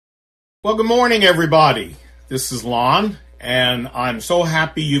Well, good morning, everybody. This is Lon, and I'm so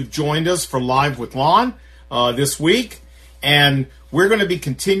happy you've joined us for Live with Lon this week. And we're going to be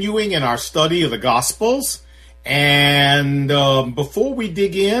continuing in our study of the Gospels. And before we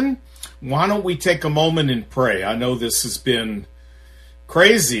dig in, why don't we take a moment and pray? I know this has been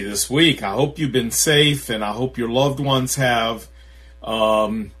crazy this week. I hope you've been safe, and I hope your loved ones have.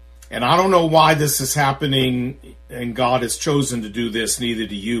 And I don't know why this is happening, and God has chosen to do this, neither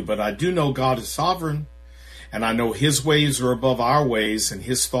do you. But I do know God is sovereign, and I know His ways are above our ways, and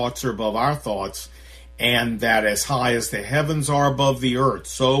His thoughts are above our thoughts, and that as high as the heavens are above the earth,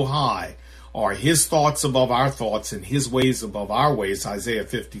 so high are His thoughts above our thoughts, and His ways above our ways, Isaiah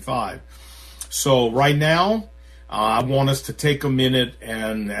 55. So right now, I want us to take a minute,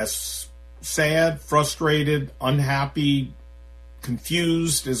 and as sad, frustrated, unhappy,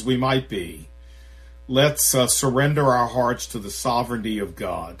 confused as we might be, let's surrender our hearts to the sovereignty of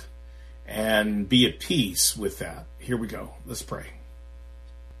God and be at peace with that. Here we go. Let's pray.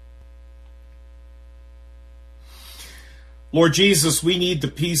 Lord Jesus, we need the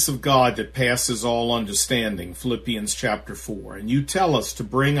peace of God that passes all understanding, Philippians chapter 4. And you tell us to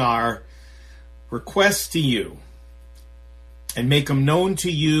bring our requests to you and make them known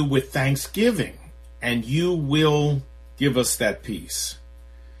to you with thanksgiving, and you will give us that peace.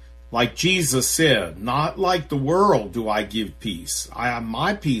 Like Jesus said, not like the world do I give peace.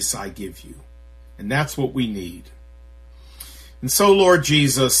 My peace I give you. And that's what we need. And so, Lord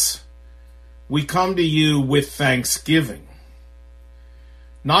Jesus, we come to you with thanksgiving.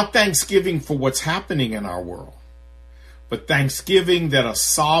 Not thanksgiving for what's happening in our world, but thanksgiving that a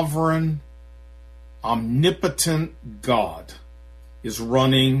sovereign, omnipotent God is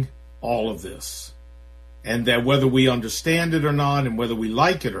running all of this. And that whether we understand it or not, and whether we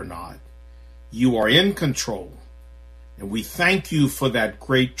like it or not, you are in control. And we thank you for that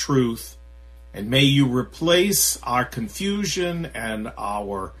great truth. And may you replace our confusion and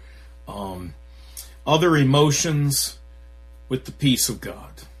our other emotions with the peace of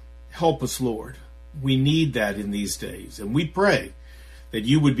God. Help us, Lord. We need that in these days. And we pray that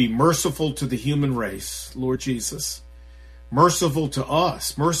you would be merciful to the human race, Lord Jesus. Merciful to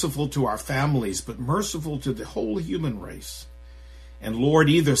us, merciful to our families, but merciful to the whole human race. And Lord,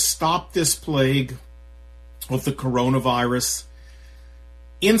 either stop this plague of the coronavirus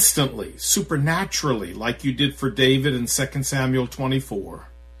instantly, supernaturally, like you did for David in 2 Samuel 24.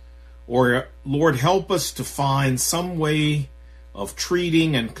 Or, Lord, help us to find some way of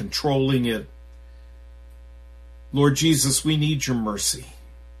treating and controlling it. Lord Jesus, we need your mercy.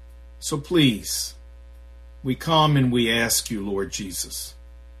 So please, we come and we ask you, Lord Jesus.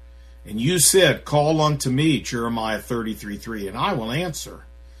 And you said, call unto me, Jeremiah 33:3, and I will answer.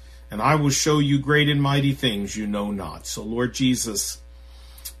 And I will show you great and mighty things you know not. So, Lord Jesus,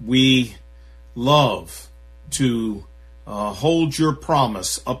 we love to hold your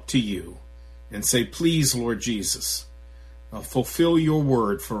promise up to you and say, please, Lord Jesus, fulfill your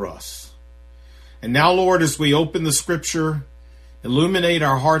word for us. And now, Lord, as we open the scripture, illuminate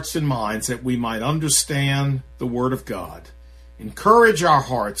our hearts and minds that we might understand the Word of God. Encourage our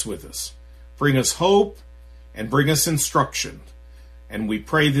hearts with us. Bring us hope and bring us instruction. And we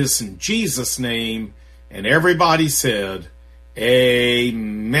pray this in Jesus' name. And everybody said,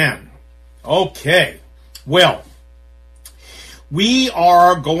 amen. Okay. Well, we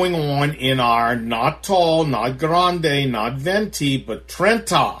are going on in our not tall, not grande, not venti, but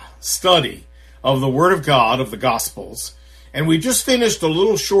Trenta study of the Word of God, of the Gospels. And we just finished a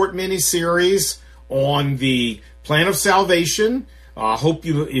little short mini-series on the plan of salvation. I hope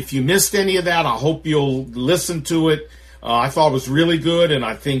you, if you missed any of that, I hope you'll listen to it. I thought it was really good, and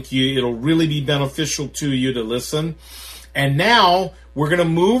I think it'll really be beneficial to you to listen. And now we're going to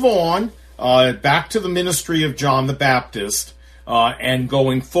move on back to the ministry of John the Baptist and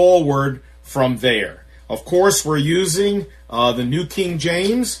going forward from there. Of course, we're using the New King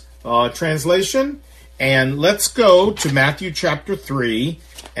James translation. And let's go to Matthew chapter 3,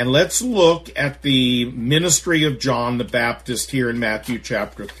 and let's look at the ministry of John the Baptist here in Matthew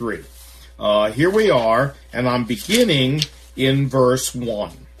chapter 3. Here we are, and I'm beginning in verse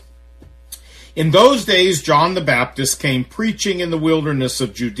 1. In those days, John the Baptist came preaching in the wilderness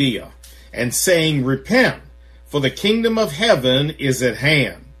of Judea, and saying, repent, for the kingdom of heaven is at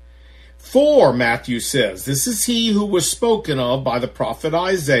hand. For, Matthew says, this is he who was spoken of by the prophet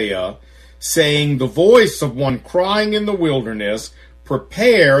Isaiah, saying, the voice of one crying in the wilderness,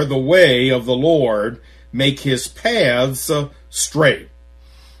 prepare the way of the Lord, make his paths straight.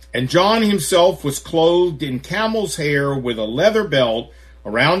 And John himself was clothed in camel's hair with a leather belt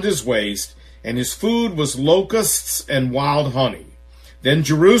around his waist, and his food was locusts and wild honey. Then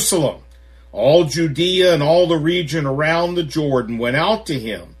Jerusalem All Judea and all the region around the Jordan went out to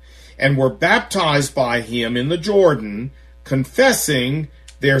him and were baptized by him in the Jordan, confessing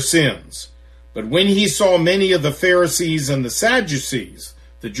their sins. But when he saw many of the Pharisees and the Sadducees,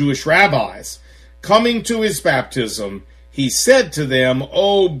 the Jewish rabbis, coming to his baptism, he said to them,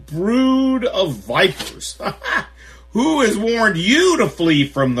 O brood of vipers, who has warned you to flee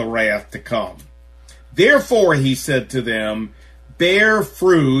from the wrath to come? Therefore, he said to them, bear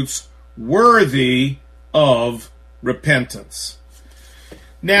fruits worthy of repentance.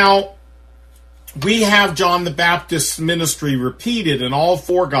 Now, we have John the Baptist's ministry repeated in all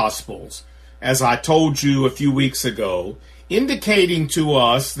four Gospels, as I told you a few weeks ago, indicating to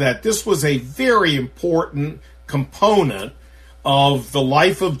us that this was a very important component of the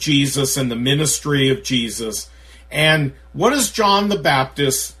life of Jesus and the ministry of Jesus. And what does John the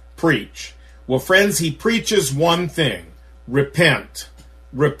Baptist preach? Well, friends, he preaches one thing: repent.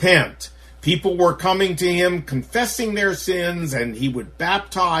 Repent. People were coming to him confessing their sins, and he would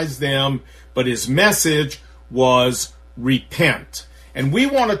baptize them, but his message was repent. And we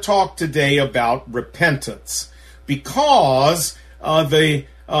want to talk today about repentance, because the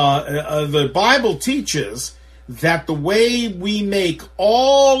Bible teaches that the way we make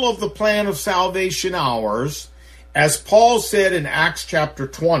all of the plan of salvation ours, as Paul said in Acts chapter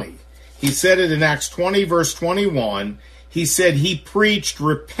 20, he said it in Acts 20 verse 21, he said he preached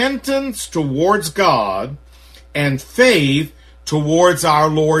repentance towards God and faith towards our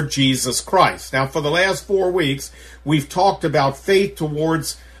Lord Jesus Christ. Now, for the last 4 weeks, we've talked about faith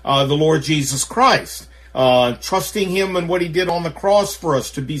towards the Lord Jesus Christ, trusting him and what he did on the cross for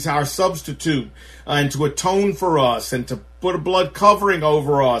us to be our substitute and to atone for us and to put a blood covering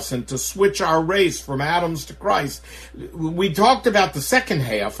over us and to switch our race from Adam's to Christ. We talked about the second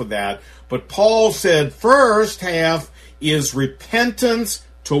half of that, but Paul said first half is repentance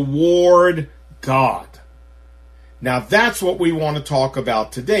toward God. Now that's what we want to talk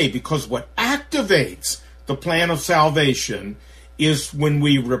about today, because what activates the plan of salvation is when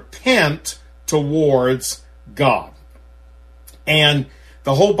we repent towards God. And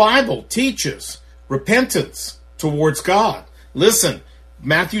the whole Bible teaches repentance towards God. Listen,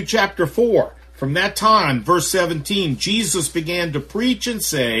 Matthew chapter 4, from that time, verse 17, Jesus began to preach and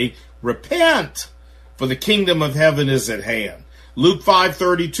say, repent, for the kingdom of heaven is at hand. Luke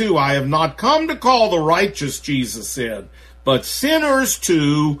 5:32, I have not come to call the righteous, Jesus said, but sinners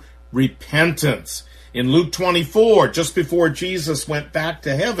to repentance. In Luke 24, just before Jesus went back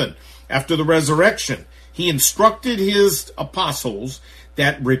to heaven after the resurrection, he instructed his apostles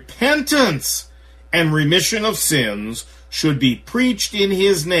that repentance and remission of sins should be preached in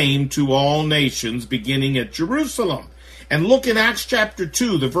his name to all nations, beginning at Jerusalem. And look in Acts chapter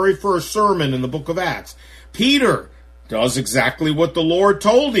 2, the very first sermon in the book of Acts. Peter does exactly what the Lord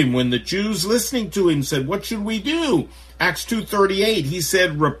told him when the Jews listening to him said, what should we do? Acts 2:38, he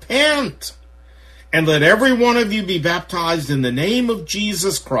said, repent, and let every one of you be baptized in the name of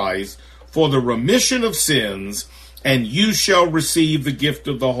Jesus Christ for the remission of sins, and you shall receive the gift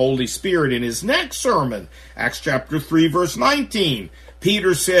of the Holy Spirit. In his next sermon, Acts chapter 3, verse 19,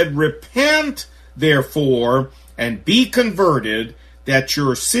 Peter said, repent, therefore, and be converted, that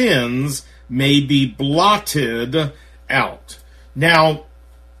your sins may be blotted out. Now,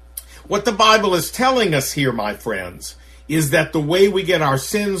 what the Bible is telling us here, my friends, is that the way we get our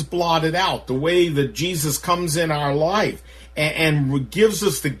sins blotted out, the way that Jesus comes in our life and gives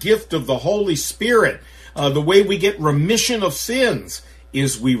us the gift of the Holy Spirit, the way we get remission of sins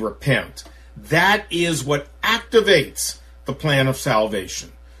is we repent. That is what activates the plan of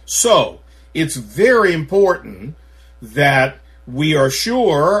salvation. So, it's very important that we are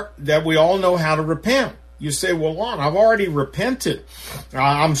sure that we all know how to repent. You say, well, Lon, I've already repented.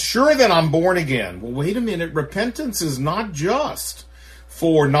 I'm sure that I'm born again. Well, wait a minute. Repentance is not just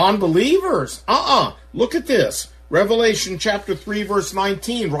for non-believers. Look at this. Revelation chapter 3, verse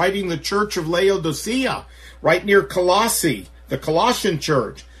 19, writing the church of Laodicea, right near Colossae, the Colossian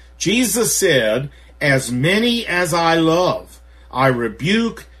church. Jesus said, as many as I love, I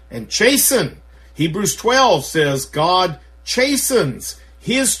rebuke and chasten. Hebrews 12 says God chastens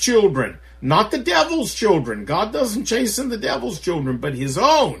his children, not the devil's children. God doesn't chasten the devil's children, but his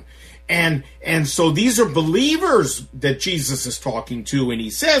own. And so these are believers that Jesus is talking to, and he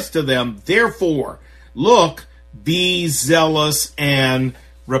says to them, therefore, look, be zealous and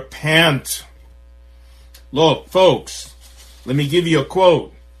repent. Look, folks, let me give you a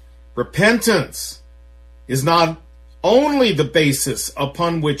quote. Repentance is not only the basis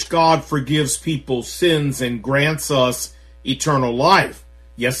upon which God forgives people's sins and grants us eternal life.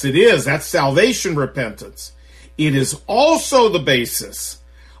 Yes, it is. That's salvation repentance. It is also the basis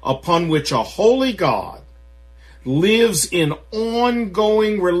upon which a holy God lives in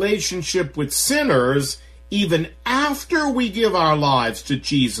ongoing relationship with sinners even after we give our lives to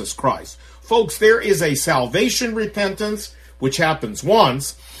Jesus Christ. Folks, there is a salvation repentance, which happens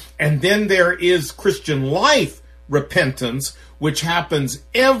once, and then there is Christian life repentance, which happens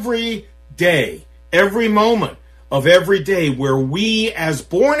every day, every moment of every day, where we as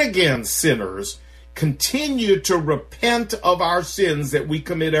born-again sinners continue to repent of our sins that we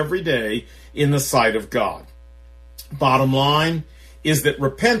commit every day in the sight of God. Bottom line is that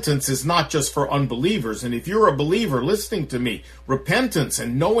repentance is not just for unbelievers. And if you're a believer listening to me, repentance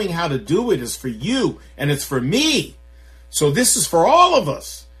and knowing how to do it is for you and it's for me. So this is for all of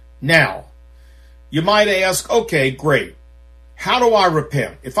us. Now, you might ask, okay, great. How do I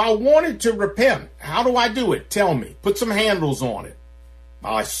repent? If I wanted to repent, how do I do it? Tell me. Put some handles on it.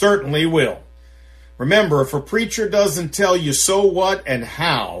 I certainly will. Remember, if a preacher doesn't tell you so what and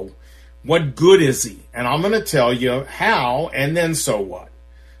how, what good is he? And I'm going to tell you how and then so what.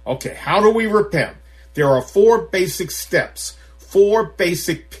 Okay, how do we repent? There are 4 basic steps, 4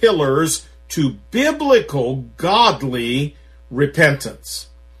 basic pillars to biblical, godly repentance.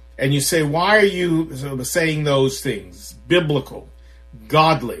 And you say, why are you saying those things? Biblical,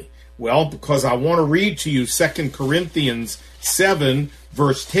 godly. Well, because I want to read to you 2 Corinthians 7,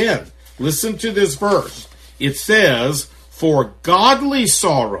 verse 10. Listen to this verse. It says, "For godly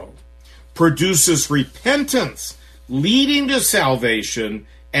sorrow produces repentance, leading to salvation,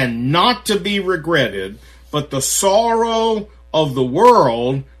 and not to be regretted, but the sorrow of the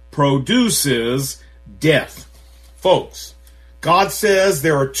world produces death." Folks, God says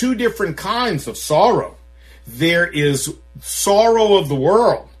there are 2 different kinds of sorrow. There is sorrow of the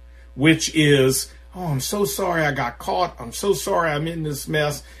world, which is, oh, I'm so sorry I got caught. I'm so sorry I'm in this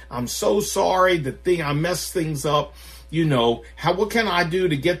mess. I'm so sorry that I messed things up. You know, what can I do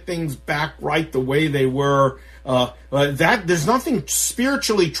to get things back right the way they were? There's nothing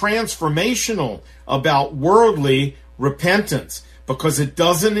spiritually transformational about worldly repentance, because it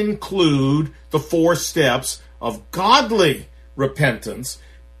doesn't include the 4 steps of godly repentance.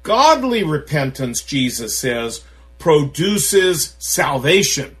 Godly repentance, Jesus says, produces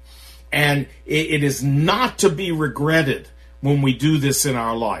salvation. And it is not to be regretted when we do this in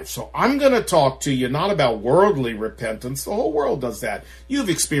our life. So I'm going to talk to you not about worldly repentance. The whole world does that. You've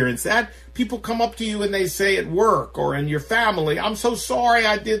experienced that. People come up to you and they say at work or in your family, "I'm so sorry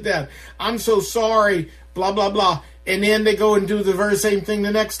I did that. I'm so sorry, blah, blah, blah." And then they go and do the very same thing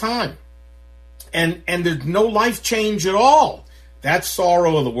the next time. And there's no life change at all. That's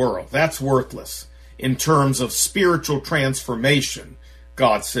sorrow of the world. That's worthless in terms of spiritual transformation,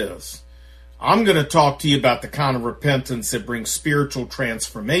 God says. I'm going to talk to you about the kind of repentance that brings spiritual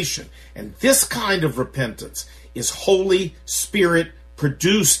transformation. And this kind of repentance is Holy Spirit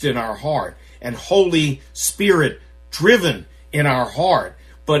produced in our heart and Holy Spirit driven in our heart.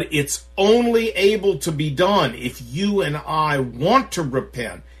 But it's only able to be done if you and I want to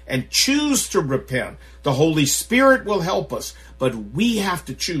repent and choose to repent. The Holy Spirit will help us, but we have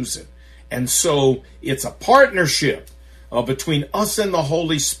to choose it. And so it's a partnership between us and the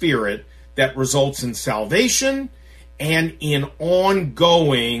Holy Spirit that results in salvation and in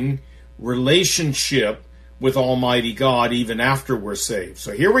ongoing relationship with Almighty God even after we're saved.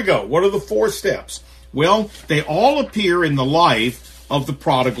 So here we go. What are the 4 steps? Well, they all appear in the life of the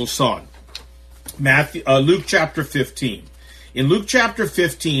prodigal son. Luke chapter 15. In Luke chapter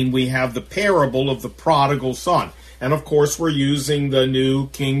 15, we have the parable of the prodigal son. And of course, we're using the New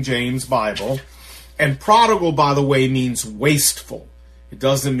King James Bible. And prodigal, by the way, means wasteful. It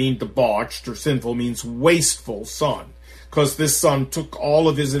doesn't mean debauched or sinful. It means wasteful son. Because this son took all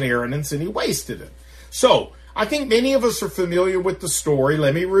of his inheritance and he wasted it. So, I think many of us are familiar with the story.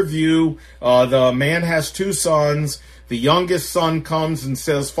 Let me review. The man has 2 sons. The youngest son comes and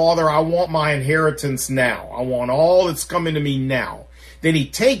says, "Father, I want my inheritance now. I want all that's coming to me now." Then he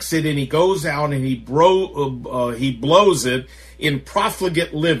takes it and he goes out and he blows it in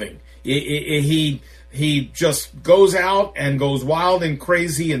profligate living. He just goes out and goes wild and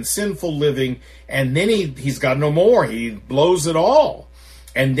crazy and sinful living, and then he's got no more. He blows it all.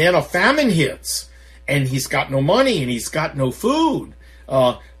 And then a famine hits, and he's got no money and he's got no food.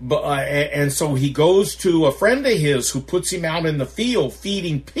 And so he goes to a friend of his who puts him out in the field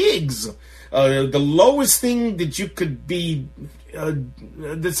feeding pigs. The lowest thing that you could be,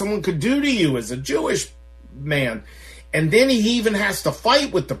 that someone could do to you as a Jewish man. And then he even has to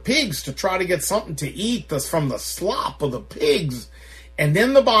fight with the pigs to try to get something to eat from the slop of the pigs. And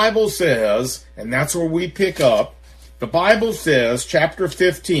then the Bible says, and that's where we pick up, the Bible says, chapter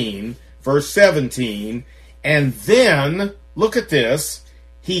 15, verse 17, and then, look at this,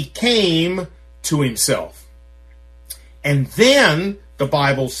 he came to himself. And then, the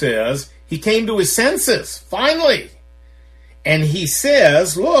Bible says, he came to his senses, finally. And he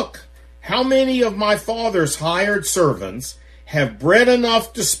says, look, how many of my father's hired servants have bread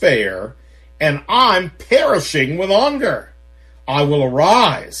enough to spare, and I'm perishing with hunger? I will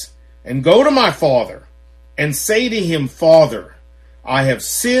arise and go to my father and say to him, Father, I have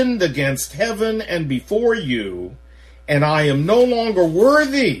sinned against heaven and before you, and I am no longer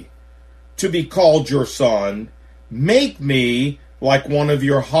worthy to be called your son. Make me like one of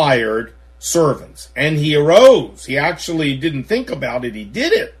your hired servants. And he arose. He actually didn't think about it. He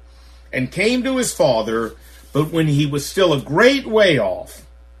did it and came to his father. But when he was still a great way off,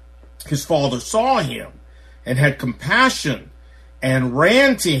 his father saw him and had compassion and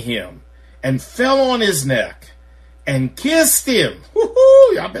ran to him and fell on his neck and kissed him.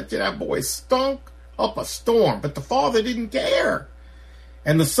 Woo-hoo! I bet you that boy stunk up a storm. But the father didn't care.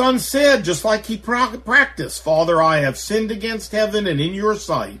 And the son said, just like he practiced, Father, I have sinned against heaven and in your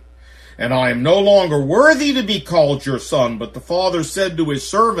sight, and I am no longer worthy to be called your son. But the father said to his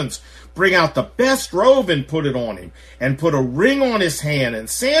servants, bring out the best robe and put it on him, and put a ring on his hand and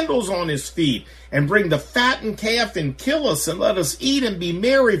sandals on his feet, and bring the fattened calf and kill us, and let us eat and be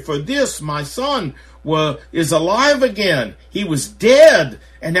merry. For this, my son, is alive again. He was dead,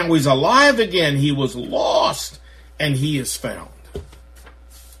 and now he's alive again. He was lost, and he is found.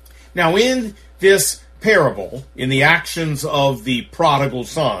 Now, in this parable, in the actions of the prodigal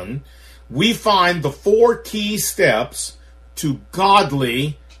son, we find the 4 key steps to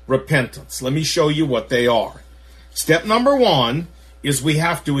godly repentance. Let me show you what they are. Step number 1 is we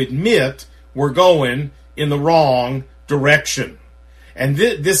have to admit we're going in the wrong direction. And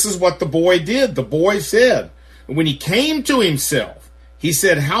this is what the boy did. The boy said, when he came to himself, he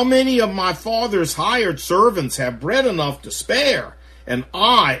said, how many of my father's hired servants have bread enough to spare? And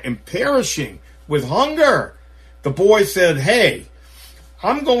I am perishing with hunger. The boy said, hey,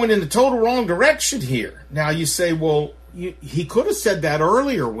 I'm going in the total wrong direction here. Now you say, well, he could have said that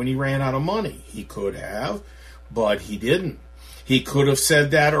earlier when he ran out of money. He could have, but he didn't. He could have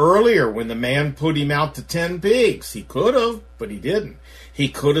said that earlier when the man put him out to 10 pigs. He could have, but he didn't. He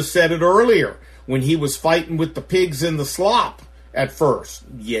could have said it earlier when he was fighting with the pigs in the slop at first.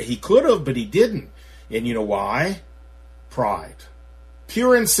 Yeah, he could have, but he didn't. And you know why? Pride.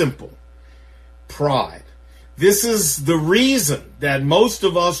 Pure and simple. Pride. This is the reason that most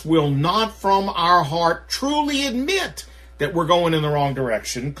of us will not from our heart truly admit that we're going in the wrong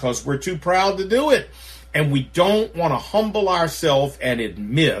direction, because we're too proud to do it. And we don't want to humble ourselves and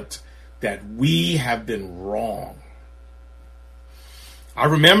admit that we have been wrong. I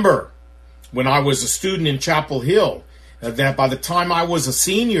remember when I was a student in Chapel Hill, that by the time I was a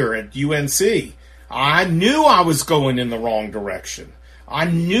senior at UNC, I knew I was going in the wrong direction. I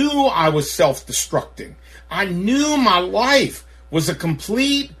knew I was self-destructing. I knew my life was a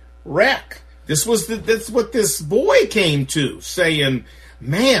complete wreck. That's what this boy came to, saying,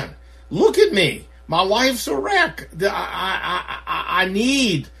 man, look at me. My life's a wreck. I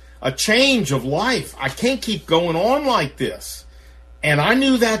need a change of life. I can't keep going on like this. And I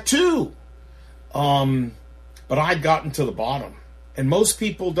knew that too. But I'd gotten to the bottom. And most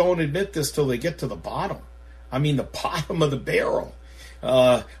people don't admit this till they get to the bottom. I mean, the bottom of the barrel.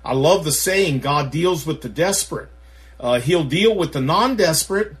 I love the saying, God deals with the desperate. He'll deal with the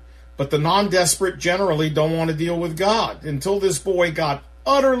non-desperate, but the non-desperate generally don't want to deal with God. Until this boy got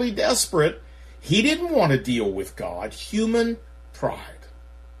utterly desperate, he didn't want to deal with God. Human pride.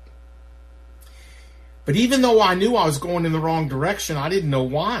 But even though I knew I was going in the wrong direction, I didn't know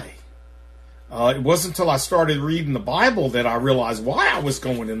why. It wasn't until I started reading the Bible that I realized why I was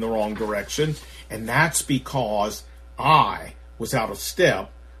going in the wrong direction, and that's because I was out of step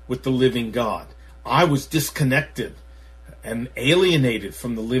with the living God. I was disconnected and alienated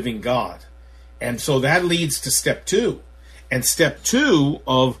from the living God. And so that leads to step 2. And step 2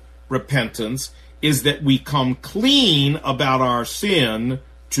 of repentance is that we come clean about our sin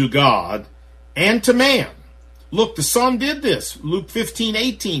to God and to man. Look, the son did this. Luke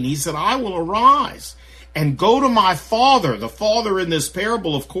 15:18, he said, I will arise and go to my father. The father in this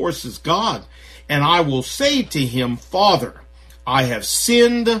parable, of course, is God. And I will say to him, Father, I have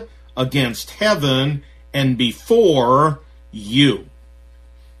sinned against heaven and before you.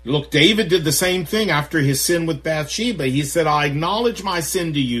 Look, David did the same thing after his sin with Bathsheba. He said, I acknowledge my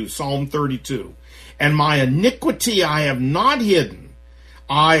sin to you, Psalm 32, and my iniquity I have not hidden.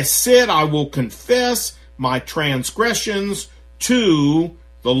 I said I will confess my transgressions to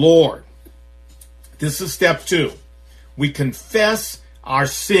the Lord. This is step 2. We confess our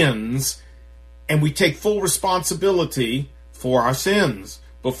sins and we take full responsibility for our sins.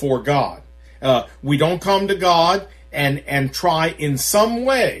 before God. We don't come to God and try in some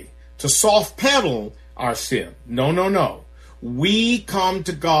way to soft pedal our sin. No, no, no. We come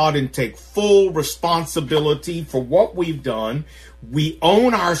to God and take full responsibility for what we've done. We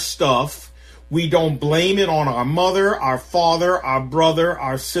own our stuff. We don't blame it on our mother, our father, our brother,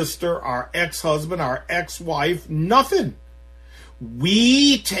 our sister, our ex-husband, our ex-wife, nothing.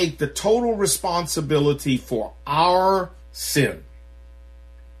 We take the total responsibility for our sin.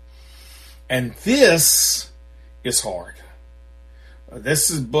 And this is hard.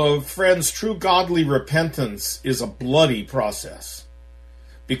 Friends, true godly repentance is a bloody process,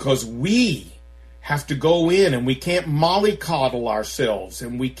 because we have to go in and we can't mollycoddle ourselves,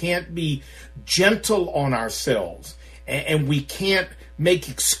 and we can't be gentle on ourselves, and we can't make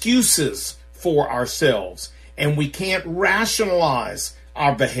excuses for ourselves, and we can't rationalize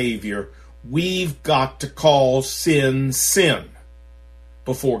our behavior. We've got to call sin, sin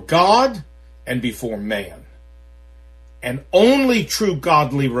before God and before man. And only true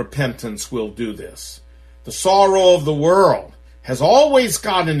godly repentance will do this. The sorrow of the world has always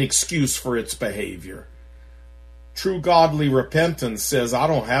got an excuse for its behavior. True godly repentance says, I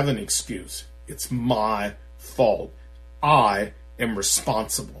don't have an excuse. It's my fault. I am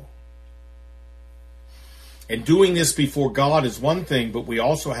responsible. And doing this before God is one thing, but we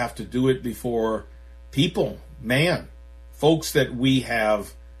also have to do it before people, man, folks that we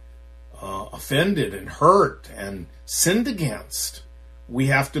have offended and hurt and sinned against. We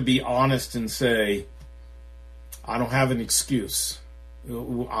have to be honest and say, I don't have an excuse.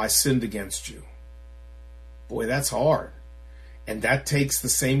 I sinned against you. Boy, that's hard. And that takes the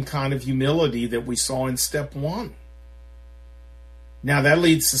same kind of humility that we saw in step 1. Now that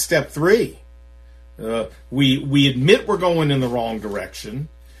leads to step 3. We admit we're going in the wrong direction.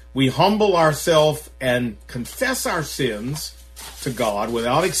 We humble ourselves and confess our sins to God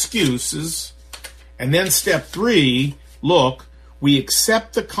without excuses. And then step 3, look, we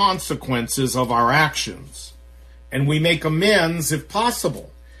accept the consequences of our actions, and we make amends if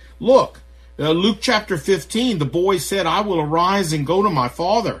possible. Look, Luke chapter 15, the boy said, I will arise and go to my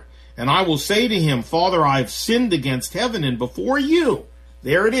father, and I will say to him, Father, I have sinned against heaven and before you.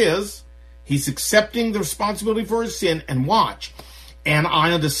 There it is. He's accepting the responsibility for his sin, and watch. And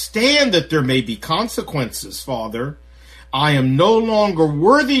I understand that there may be consequences, Father. I am no longer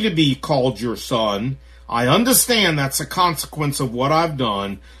worthy to be called your son. I understand that's a consequence of what I've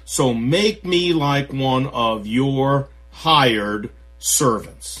done. So make me like one of your hired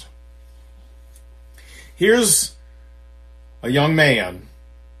servants. Here's a young man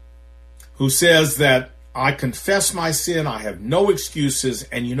who says that I confess my sin. I have no excuses.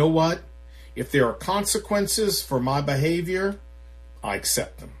 And you know what? If there are consequences for my behavior, I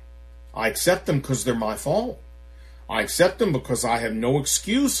accept them. I accept them because they're my fault. I accept them because I have no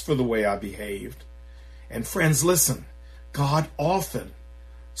excuse for the way I behaved. And friends, listen, God often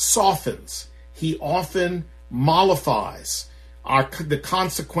softens. He often mollifies the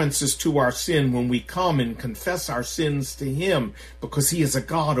consequences to our sin when we come and confess our sins to Him, because He is a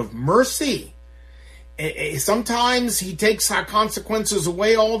God of mercy. Sometimes He takes our consequences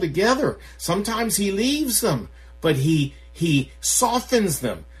away altogether. Sometimes He leaves them, but He softens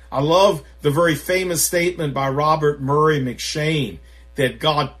them. I love the very famous statement by Robert Murray McCheyne that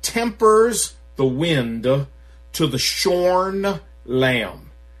God tempers the wind to the shorn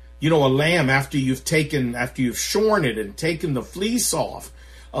lamb. You know, a lamb, after you've shorn it and taken the fleece off,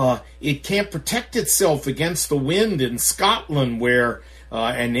 it can't protect itself against the wind in Scotland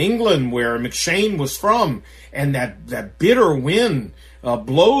and England, where McCheyne was from, and that bitter wind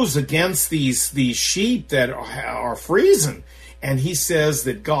blows against these sheep that are freezing. And he says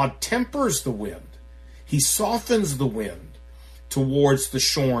that God tempers the wind. He softens the wind towards the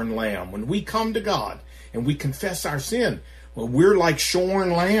shorn lamb. When we come to God and we confess our sin, well, we're like shorn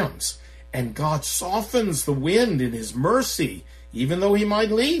lambs. And God softens the wind in His mercy. Even though He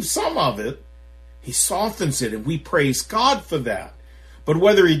might leave some of it, He softens it, and we praise God for that. But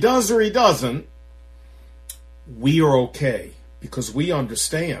whether He does or He doesn't, we are okay, because we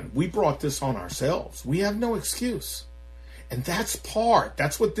understand we brought this on ourselves. We have no excuse. And that's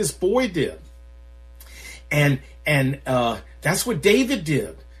what this boy did. And that's what David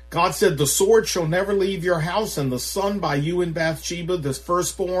did. God said, the sword shall never leave your house, and the son by you and Bathsheba, the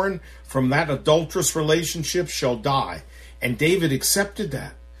firstborn from that adulterous relationship, shall die. And David accepted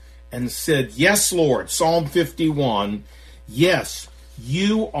that and said, yes, Lord, Psalm 51, yes,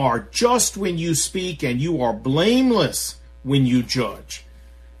 you are just when you speak, and you are blameless when you judge.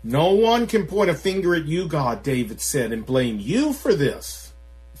 No one can point a finger at you, God, David said, and blame you for this.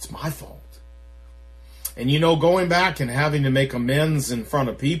 It's my fault. And going back and having to make amends in front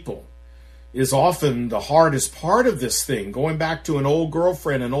of people is often the hardest part of this thing. Going back to an old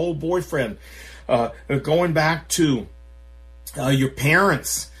girlfriend, an old boyfriend, going back to your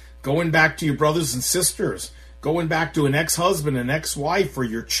parents, going back to your brothers and sisters, going back to an ex-husband, an ex-wife, or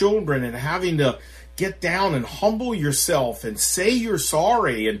your children, and having to get down and humble yourself and say you're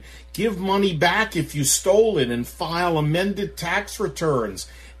sorry and give money back if you stole it and file amended tax returns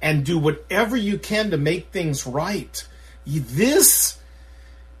and do whatever you can to make things right. This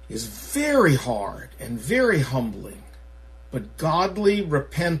is very hard and very humbling, but godly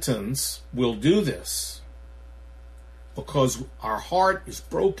repentance will do this because our heart is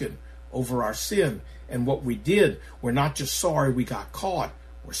broken over our sin and what we did. We're not just sorry we got caught,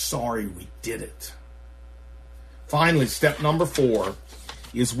 we're sorry we did it. Finally, step number 4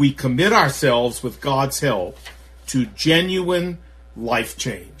 is we commit ourselves with God's help to genuine life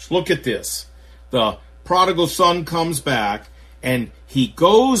change. Look at this. The prodigal son comes back and he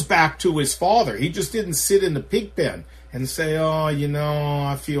goes back to his father. He just didn't sit in the pig pen and say, oh,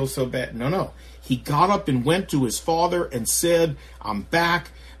 I feel so bad. No. He got up and went to his father and said, I'm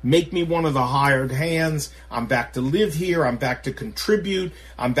back. Make me one of the hired hands. I'm back to live here. I'm back to contribute.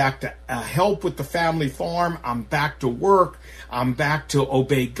 I'm back to help with the family farm. I'm back to work. I'm back to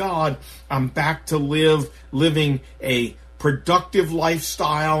obey God. I'm back to living a productive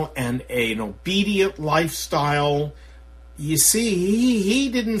lifestyle and an obedient lifestyle. You see, he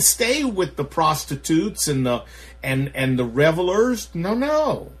didn't stay with the prostitutes and the revelers.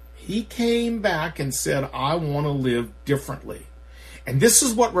 No. He came back and said, I want to live differently. And this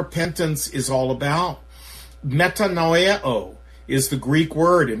is what repentance is all about. Metanoeo is the Greek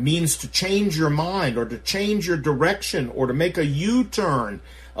word. It means to change your mind or to change your direction or to make a U-turn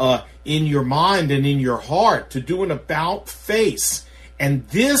in your mind and in your heart, to do an about face. And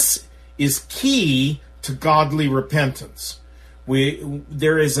this is key to godly repentance.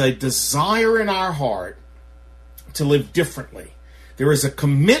 There is a desire in our heart to live differently. There is a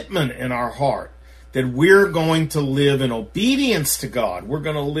commitment in our heart that we're going to live in obedience to God. We're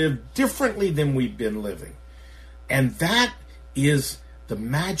going to live differently than we've been living. And that is the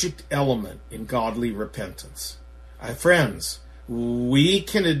magic element in godly repentance. Friends, we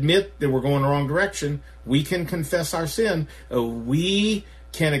can admit that we're going the wrong direction. We can confess our sin. We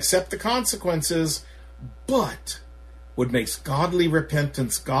can accept the consequences. But what makes godly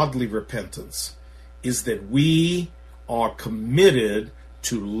repentance is that we are committed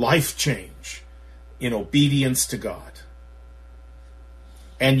to life change in obedience to God.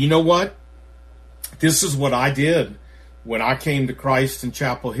 And you know what? This is what I did when I came to Christ in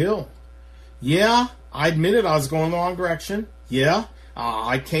Chapel Hill. Yeah, I admitted I was going the wrong direction. Yeah,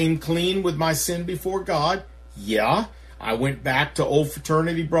 I came clean with my sin before God. Yeah, I went back to old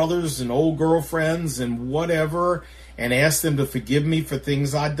fraternity brothers and old girlfriends and whatever and asked them to forgive me for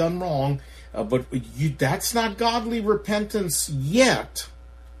things I'd done wrong. But that's not godly repentance yet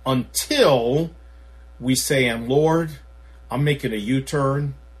until we say, and Lord, I'm making a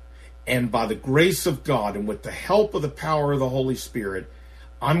U-turn, and by the grace of God and with the help of the power of the Holy Spirit,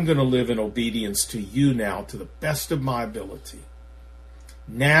 I'm going to live in obedience to you now to the best of my ability.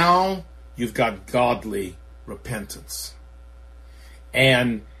 Now you've got godly repentance.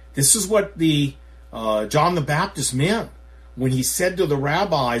 And this is what the John the Baptist meant when he said to the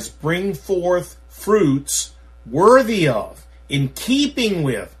rabbis, bring forth fruits worthy of, in keeping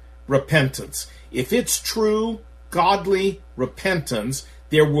with repentance. If it's true, godly repentance,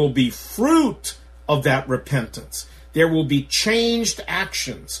 there will be fruit of that repentance. There will be changed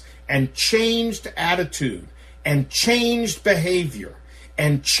actions and changed attitude and changed behavior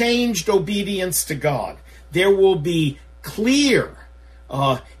and changed obedience to God. There will be clear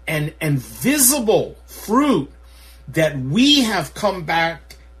and visible fruit that we have come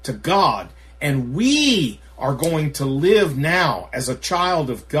back to God and we are going to live now as a child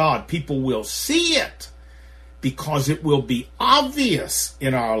of God. People will see it because it will be obvious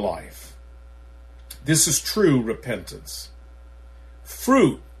in our life. This is true repentance.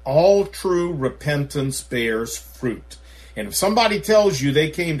 Fruit. All true repentance bears fruit. And if somebody tells you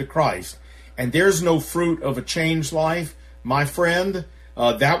they came to Christ and there's no fruit of a changed life, my friend,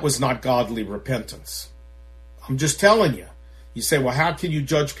 that was not godly repentance. I'm just telling you. You say, well, how can you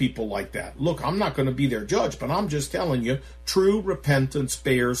judge people like that? Look, I'm not going to be their judge, but I'm just telling you, true repentance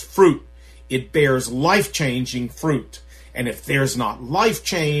bears fruit. It bears life-changing fruit. And if there's not life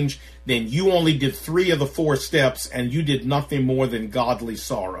change, then you only did 3 of the 4 steps and you did nothing more than godly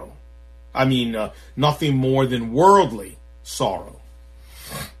sorrow. Nothing more than worldly sorrow.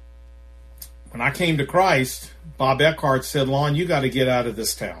 When I came to Christ, Bob Eckhart said, Lon, you got to get out of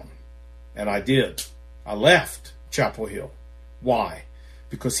this town. And I did. I left Chapel Hill. Why?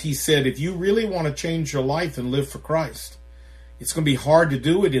 Because he said, if you really want to change your life and live for Christ, it's going to be hard to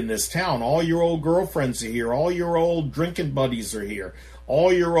do it in this town. All your old girlfriends are here. All your old drinking buddies are here.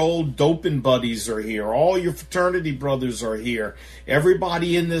 All your old doping buddies are here. All your fraternity brothers are here.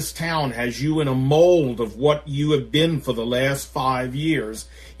 Everybody in this town has you in a mold of what you have been for the last 5 years.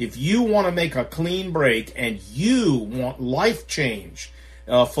 If you want to make a clean break and you want life change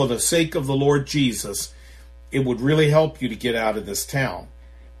for the sake of the Lord Jesus, it would really help you to get out of this town.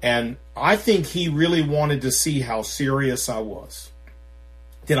 And I think he really wanted to see how serious I was.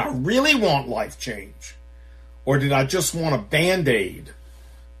 Did I really want life change? Or did I just want a Band-Aid?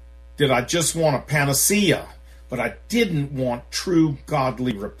 Did I just want a panacea? But I didn't want true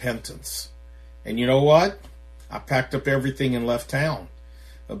godly repentance. And you know what? I packed up everything and left town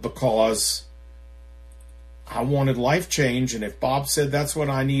because I wanted life change. And if Bob said that's what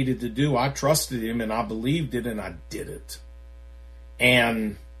I needed to do, I trusted him and I believed it and I did it.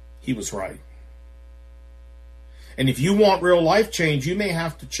 And he was right. And if you want real life change, you may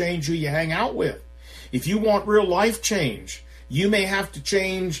have to change who you hang out with. If you want real life change, you may have to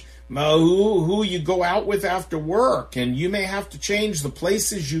change who you go out with after work, and you may have to change the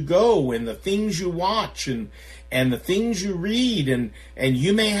places you go and the things you watch and the things you read, and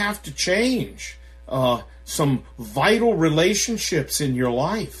you may have to change some vital relationships in your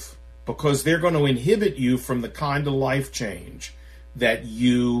life because they're going to inhibit you from the kind of life change that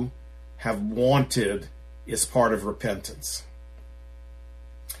you have wanted as part of repentance.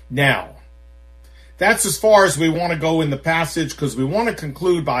 Now, that's as far as we want to go in the passage because we want to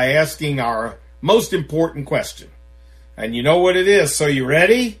conclude by asking our most important question. And you know what it is, so you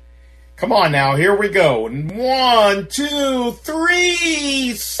ready? Come on now, here we go. 1, 2,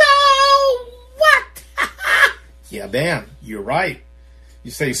 3, so what? Yeah, Dan, you're right.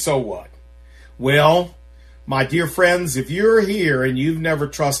 You say, so what? Well, my dear friends, if you're here and you've never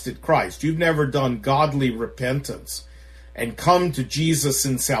trusted Christ, you've never done godly repentance and come to Jesus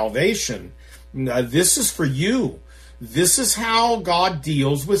in salvation, this is for you. This is how God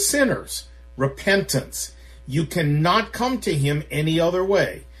deals with sinners. Repentance. You cannot come to him any other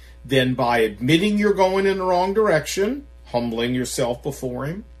way than by admitting you're going in the wrong direction, humbling yourself before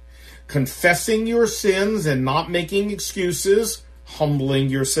him, confessing your sins and not making excuses, humbling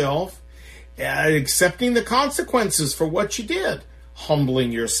yourself, accepting the consequences for what you did,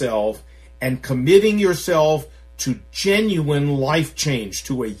 humbling yourself, and committing yourself to genuine life change,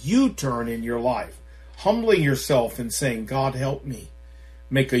 to a U-turn in your life. Humbling yourself and saying, God, help me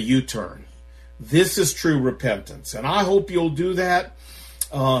make a U-turn. This is true repentance. And I hope you'll do that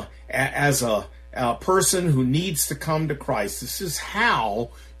as a person who needs to come to Christ. This is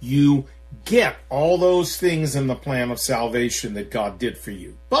how you get all those things in the plan of salvation that God did for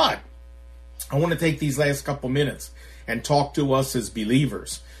you. But I want to take these last couple minutes and talk to us as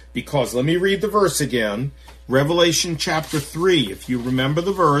believers. Because let me read the verse again. Revelation chapter 3. If you remember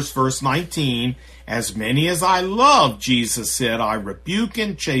the verse 19. As many as I love, Jesus said, I rebuke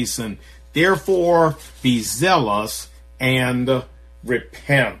and chasten. Therefore, be zealous and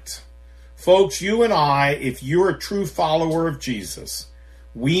repent. Folks, you and I, if you're a true follower of Jesus,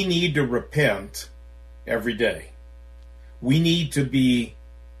 we need to repent every day. We need to be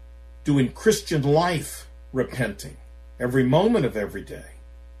doing Christian life repenting every moment of every day.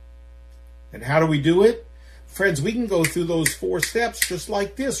 And how do we do it? Friends, we can go through those 4 steps just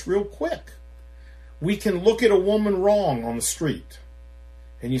like this real quick. We can look at a woman wrong on the street.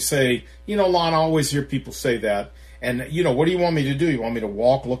 And you say, Lon, I always hear people say that. And, what do you want me to do? You want me to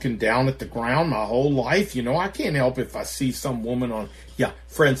walk looking down at the ground my whole life? I can't help if I see some woman on... Yeah,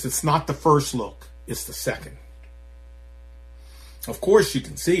 friends, it's not the first look. It's the second. Of course you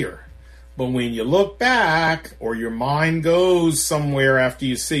can see her. But when you look back or your mind goes somewhere after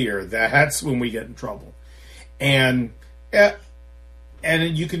you see her, that's when we get in trouble. And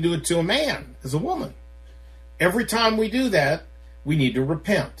you can do it to a man as a woman. Every time we do that, we need to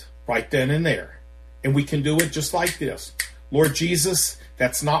repent right then and there. And we can do it just like this. Lord Jesus,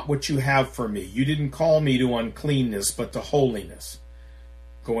 that's not what you have for me. You didn't call me to uncleanness, but to holiness.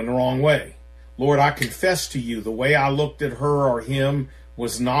 Going the wrong way. Lord, I confess to you the way I looked at her or him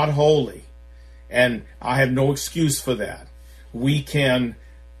was not holy. And I have no excuse for that. We can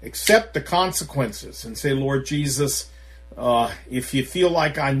accept the consequences and say, Lord Jesus, if you feel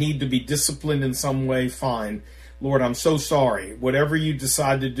like I need to be disciplined in some way, fine. Lord, I'm so sorry. Whatever you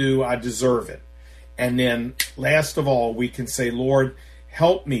decide to do, I deserve it. And then last of all, we can say, Lord,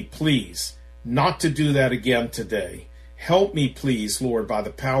 help me, please, not to do that again today. Help me, please, Lord, by the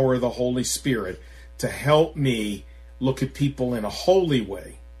power of the Holy Spirit, to help me look at people in a holy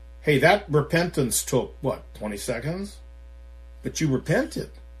way Hey, that repentance took, 20 seconds? But you repented.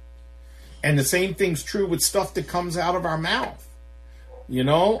 And the same thing's true with stuff that comes out of our mouth. You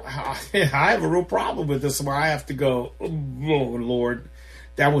know, I have a real problem with this where I have to go, oh, Lord,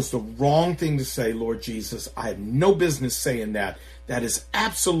 that was the wrong thing to say, Lord Jesus. I had no business saying that. That is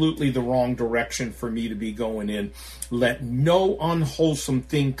absolutely the wrong direction for me to be going in. Let no unwholesome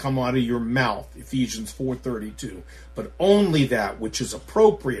thing come out of your mouth, Ephesians 4:32, but only that which is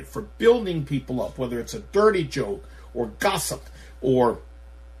appropriate for building people up, whether it's a dirty joke or gossip or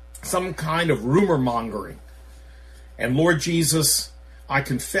some kind of rumor mongering. And Lord Jesus, I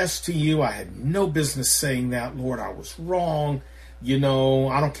confess to you, I had no business saying that. Lord, I was wrong. You know,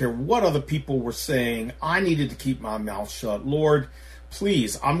 I don't care what other people were saying. I needed to keep my mouth shut. Lord,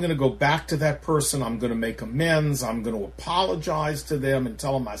 please, I'm going to go back to that person. I'm going to make amends. I'm going to apologize to them and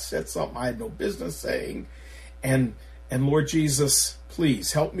tell them I said something I had no business saying. And Lord Jesus,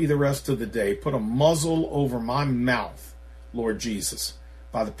 please help me the rest of the day. Put a muzzle over my mouth, Lord Jesus,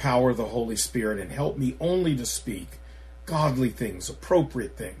 by the power of the Holy Spirit, and help me only to speak godly things,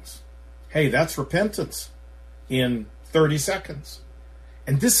 appropriate things. Hey, that's repentance in 30 seconds.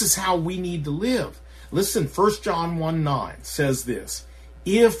 And this is how we need to live. Listen, 1 John 1:9 says this: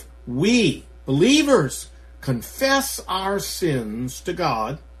 if we, believers, confess our sins to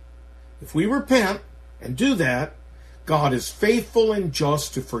God, if we repent and do that, God is faithful and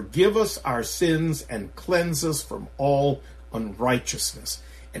just to forgive us our sins and cleanse us from all unrighteousness.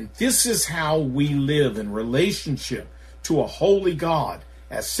 And this is how we live in relationship to a holy God.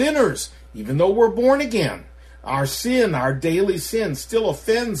 As sinners, even though we're born again, our sin, our daily sin, still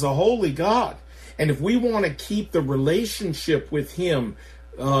offends a holy God. And if we want to keep the relationship with Him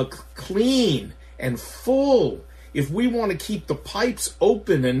clean and full, if we want to keep the pipes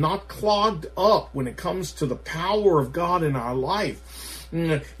open and not clogged up when it comes to the power of God in our life,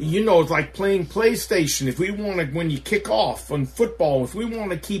 you know, it's like playing PlayStation. If we want to, when you kick off on football, if we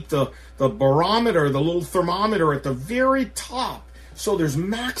want to keep the barometer, the little thermometer at the very top, so there's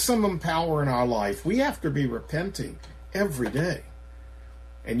maximum power in our life, we have to be repenting every day.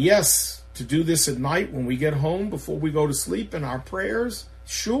 And yes, to do this at night when we get home before we go to sleep in our prayers,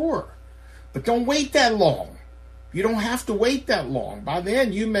 sure. But don't wait that long. You don't have to wait that long. By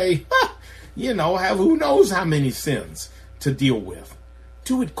then you may, have who knows how many sins to deal with.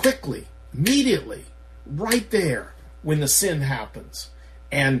 Do it quickly, immediately, right there when the sin happens.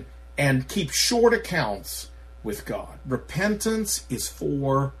 And keep short accounts with God. Repentance is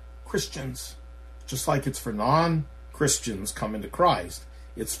for Christians, just like it's for non-Christians coming to Christ.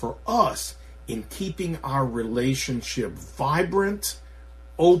 It's for us in keeping our relationship vibrant,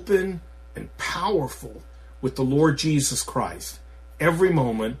 open, and powerful with the Lord Jesus Christ every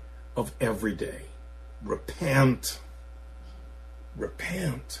moment of every day. Repent.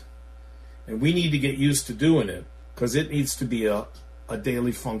 Repent. And we need to get used to doing it because it needs to be a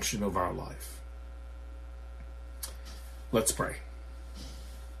daily function of our life. Let's pray.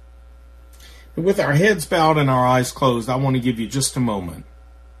 And with our heads bowed and our eyes closed, I want to give you just a moment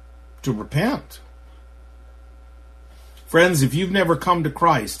to repent. Friends, if you've never come to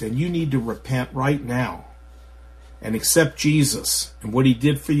Christ and you need to repent right now and accept Jesus and what He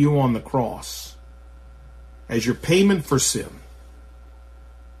did for you on the cross as your payment for sin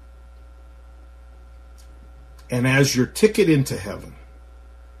and as your ticket into heaven,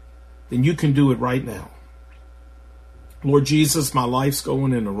 then you can do it right now. Lord Jesus, my life's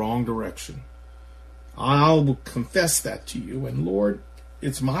going in the wrong direction. I'll confess that to you. And Lord,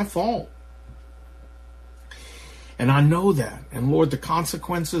 it's my fault. And I know that. And Lord, the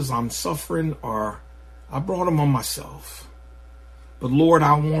consequences I'm suffering I brought them on myself. But Lord,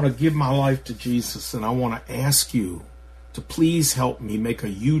 I want to give my life to Jesus, and I want to ask you to please help me make a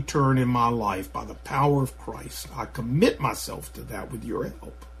U-turn in my life by the power of Christ. I commit myself to that with your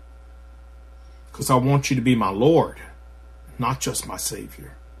help. Because I want you to be my Lord, not just my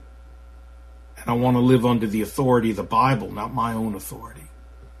Savior. And I want to live under the authority of the Bible, not my own authority.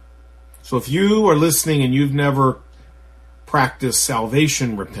 So if you are listening and you've never practiced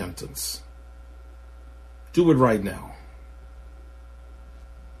salvation repentance, do it right now.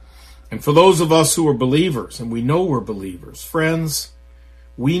 And for those of us who are believers, and we know we're believers, friends,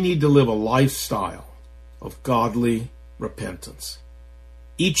 we need to live a lifestyle of godly repentance.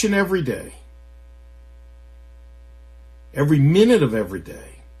 Each and every day. Every minute of every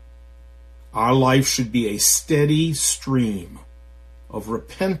day. Our life should be a steady stream of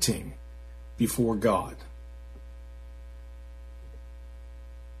repenting before God.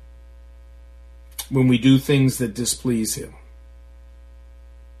 When we do things that displease Him.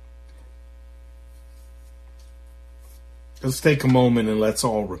 Let's take a moment and let's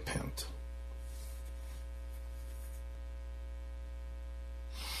all repent.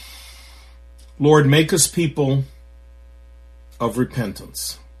 Lord, make us people of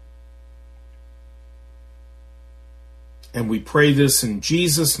repentance. And we pray this in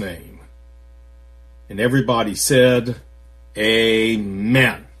Jesus' name. And everybody said,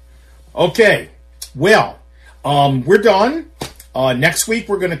 amen. Okay, well, we're done. Next week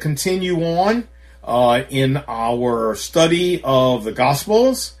we're going to continue on in our study of the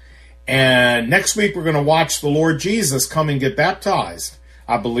Gospels. And next week we're going to watch the Lord Jesus come and get baptized.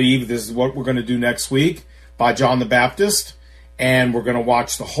 I believe this is what we're going to do next week by John the Baptist. And we're going to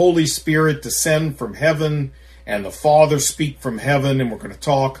watch the Holy Spirit descend from heaven and the Father speak from heaven. And we're going to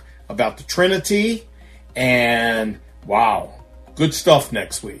talk about the Trinity. And wow, good stuff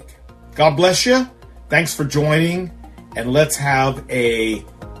next week. God bless you. Thanks for joining. And let's have a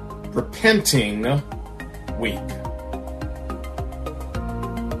repenting week.